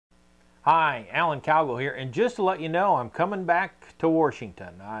Hi, Alan Cowgill here, and just to let you know, I'm coming back to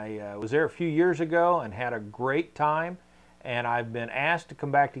Washington. I was there a few years ago and had a great time, and I've been asked to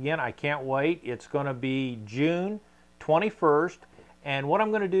come back again. I can't wait. It's going to be June 21st, and what I'm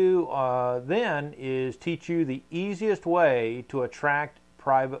going to do then is teach you the easiest way to attract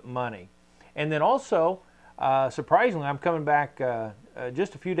private money. And then also, surprisingly, I'm coming back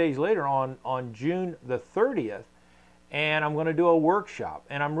just a few days later on June the 30th, and I'm going to do a workshop,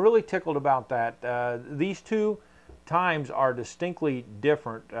 and I'm really tickled about that. These two times are distinctly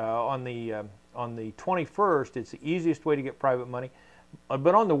different. On the 21st, it's the easiest way to get private money,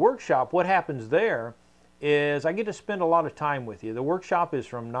 but on the workshop, what happens there is I get to spend a lot of time with you. The workshop is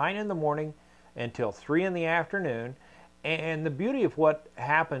from 9 in the morning until 3 in the afternoon, and the beauty of what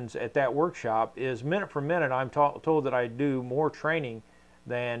happens at that workshop is minute for minute I'm told that I do more training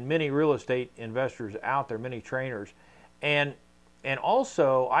than many real estate investors out there, many trainers. And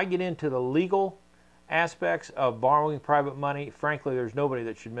also, I get into the legal aspects of borrowing private money. Frankly, there's nobody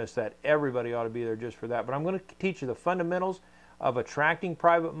that should miss that. Everybody ought to be there just for that. But I'm going to teach you the fundamentals of attracting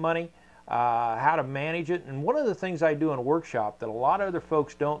private money, how to manage it. And one of the things I do in a workshop that a lot of other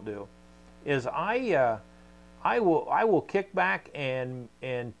folks don't do is I will kick back and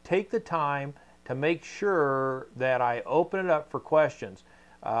take the time to make sure that I open it up for questions.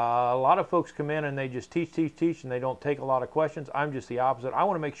 A lot of folks come in and they just teach, and they don't take a lot of questions. I'm just the opposite. I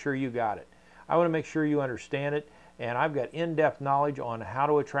want to make sure you got it. I want to make sure you understand it, and I've got in-depth knowledge on how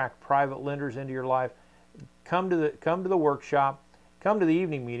to attract private lenders into your life. Come to the workshop. Come to the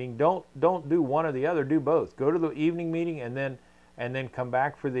evening meeting. Don't do one or the other. Do both. Go to the evening meeting and then come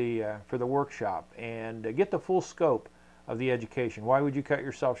back for the workshop and get the full scope of the education. Why would you cut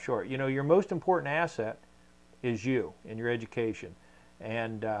yourself short? You know, your most important asset is you and your education.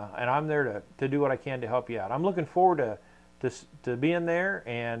 And I'm there to do what I can to help you out. I'm looking forward to being there,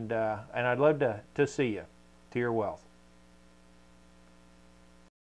 and I'd love to see you to your wealth.